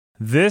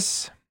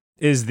This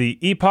is the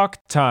Epoch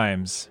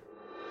Times.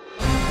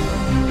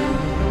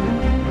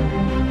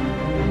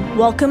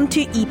 Welcome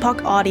to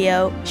Epoch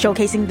Audio,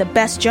 showcasing the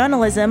best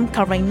journalism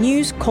covering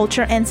news,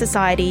 culture, and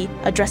society,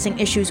 addressing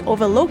issues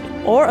overlooked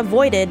or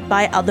avoided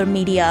by other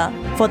media.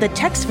 For the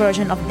text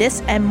version of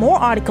this and more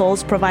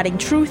articles providing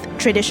truth,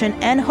 tradition,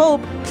 and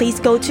hope, please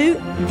go to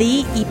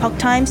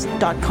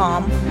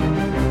theepochtimes.com.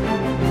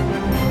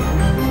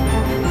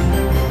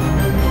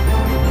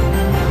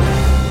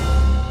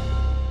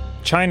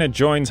 China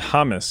joins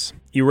Hamas,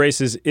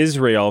 erases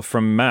Israel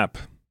from map,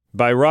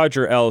 by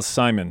Roger L.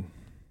 Simon.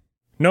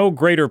 No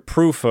greater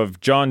proof of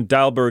John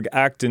Dalberg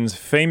Acton's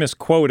famous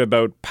quote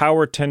about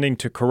power tending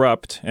to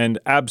corrupt and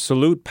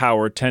absolute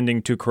power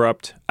tending to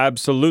corrupt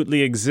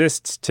absolutely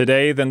exists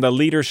today than the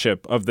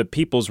leadership of the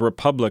People's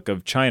Republic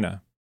of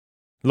China.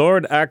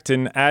 Lord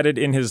Acton added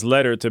in his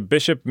letter to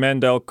Bishop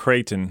Mandel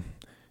Creighton,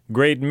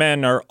 "Great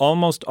men are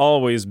almost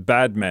always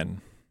bad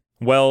men."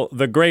 Well,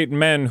 the great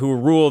men who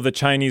rule the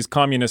Chinese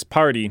Communist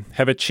Party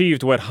have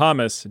achieved what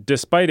Hamas,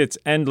 despite its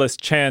endless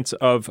chants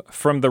of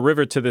 "from the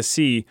river to the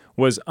sea,"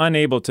 was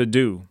unable to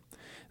do.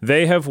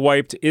 They have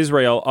wiped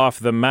Israel off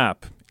the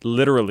map,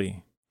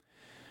 literally.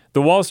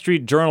 The Wall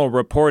Street Journal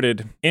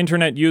reported,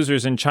 internet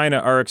users in China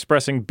are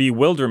expressing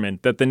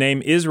bewilderment that the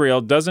name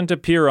Israel doesn't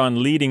appear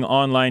on leading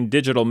online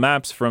digital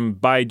maps from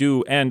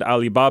Baidu and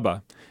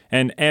Alibaba,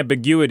 an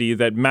ambiguity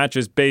that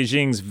matches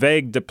Beijing's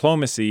vague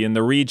diplomacy in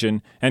the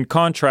region and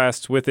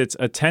contrasts with its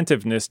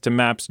attentiveness to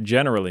maps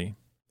generally.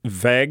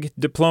 Vague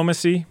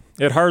diplomacy?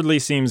 It hardly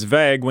seems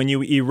vague when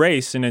you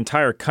erase an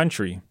entire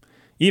country.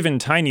 Even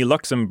tiny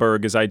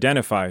Luxembourg is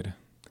identified.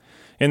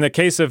 In the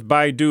case of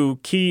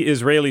Baidu, key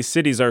Israeli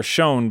cities are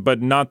shown,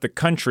 but not the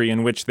country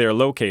in which they are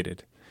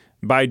located.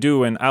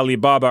 Baidu and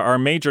Alibaba are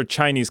major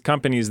Chinese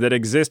companies that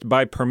exist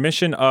by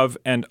permission of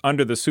and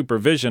under the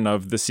supervision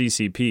of the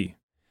CCP.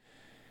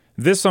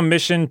 This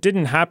omission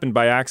didn't happen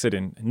by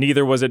accident,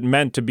 neither was it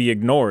meant to be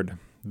ignored.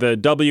 The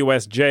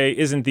WSJ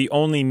isn't the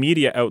only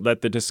media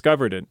outlet that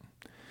discovered it.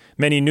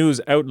 Many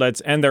news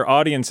outlets and their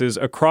audiences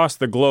across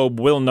the globe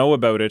will know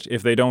about it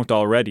if they don't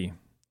already.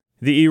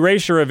 The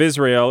erasure of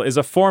Israel is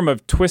a form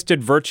of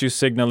twisted virtue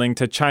signaling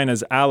to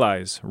China's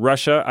allies,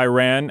 Russia,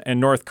 Iran, and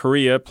North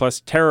Korea,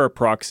 plus terror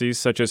proxies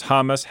such as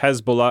Hamas,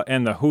 Hezbollah,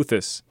 and the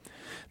Houthis,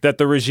 that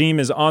the regime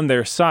is on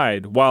their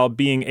side while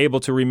being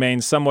able to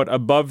remain somewhat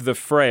above the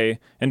fray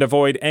and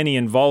avoid any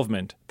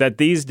involvement, that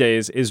these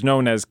days is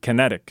known as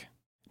kinetic.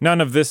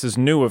 None of this is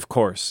new, of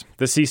course.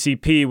 The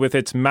CCP, with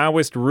its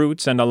Maoist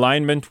roots and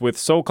alignment with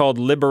so-called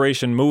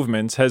liberation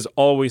movements, has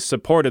always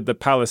supported the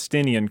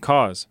Palestinian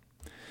cause.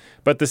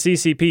 But the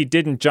CCP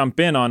didn't jump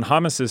in on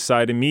Hamas's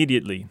side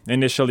immediately,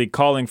 initially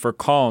calling for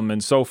calm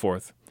and so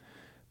forth.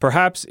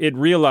 Perhaps it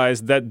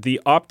realized that the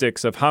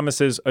optics of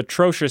Hamas's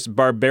atrocious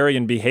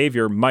barbarian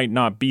behavior might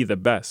not be the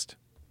best.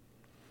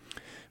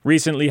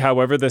 Recently,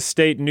 however, the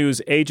state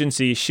news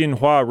agency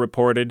Xinhua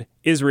reported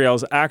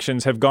Israel's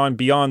actions have gone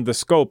beyond the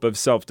scope of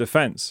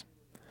self-defense.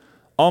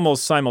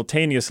 Almost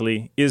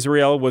simultaneously,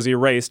 Israel was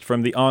erased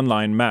from the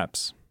online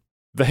maps.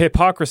 The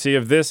hypocrisy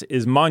of this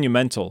is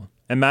monumental.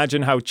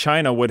 Imagine how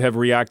China would have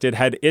reacted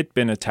had it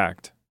been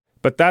attacked.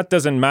 But that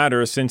doesn't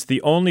matter, since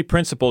the only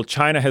principle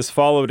China has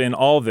followed in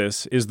all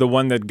this is the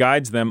one that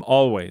guides them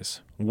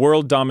always: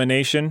 world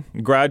domination,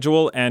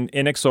 gradual and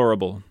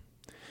inexorable.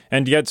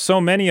 And yet so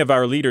many of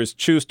our leaders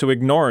choose to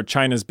ignore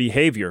China's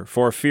behavior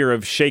for fear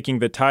of shaking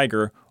the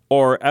tiger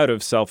or out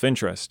of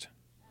self-interest.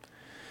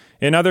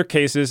 In other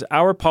cases,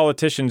 our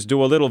politicians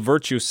do a little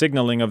virtue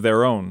signaling of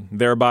their own,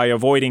 thereby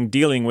avoiding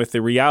dealing with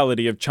the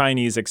reality of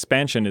Chinese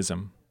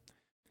expansionism.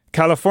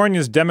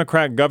 California's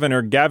Democrat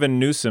Governor Gavin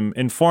Newsom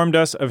informed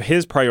us of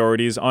his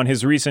priorities on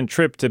his recent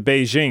trip to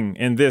Beijing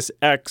in this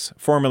X,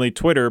 formerly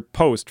Twitter,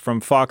 post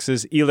from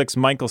Fox's Elix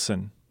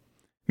Michelson.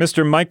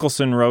 Mr.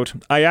 Michelson wrote,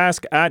 "I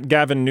ask at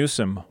Gavin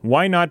Newsom,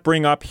 why not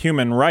bring up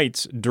human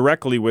rights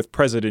directly with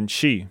President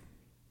Xi?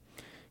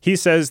 He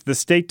says the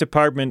State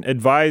Department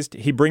advised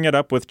he bring it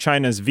up with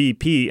China's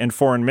VP and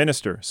foreign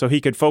minister so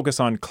he could focus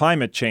on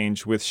climate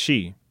change with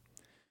Xi.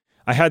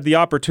 I had the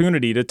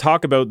opportunity to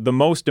talk about the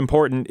most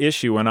important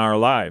issue in our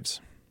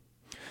lives.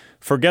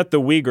 Forget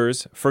the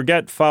Uyghurs,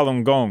 forget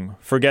Falun Gong,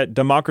 forget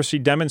democracy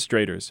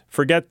demonstrators,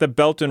 forget the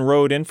Belt and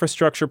Road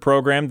infrastructure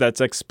program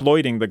that's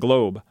exploiting the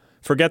globe,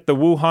 forget the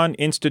Wuhan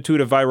Institute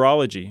of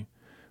Virology.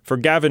 For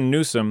Gavin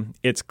Newsom,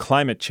 it's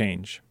climate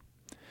change."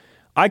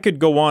 I could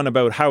go on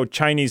about how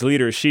Chinese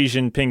leader Xi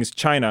Jinping's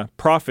China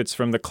profits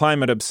from the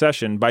climate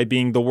obsession by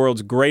being the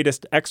world's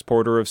greatest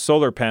exporter of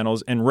solar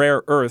panels and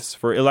rare earths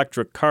for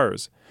electric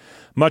cars,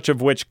 much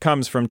of which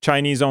comes from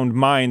Chinese-owned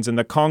mines in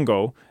the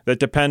Congo that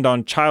depend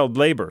on child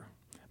labor.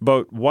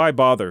 But why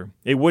bother?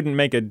 It wouldn't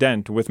make a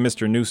dent with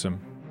Mr. Newsom.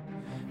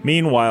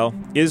 Meanwhile,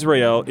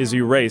 Israel is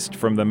erased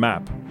from the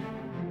map.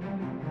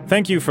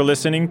 Thank you for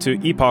listening to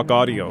Epoch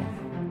Audio.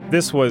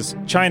 This was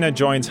China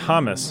Joins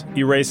Hamas,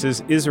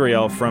 Erases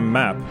Israel from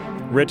Map,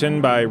 written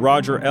by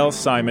Roger L.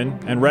 Simon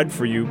and read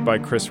for you by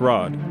Chris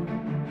Rod.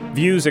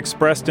 Views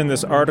expressed in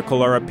this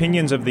article are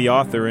opinions of the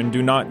author and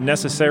do not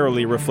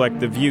necessarily reflect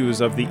the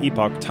views of the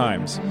Epoch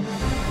Times.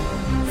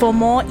 For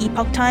more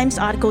Epoch Times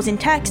articles in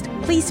text,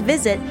 please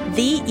visit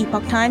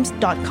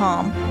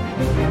theepochtimes.com.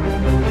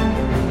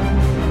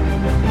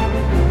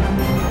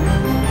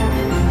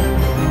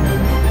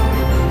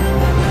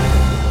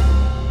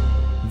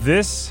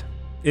 This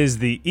is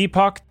the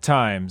Epoch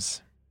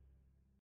Times.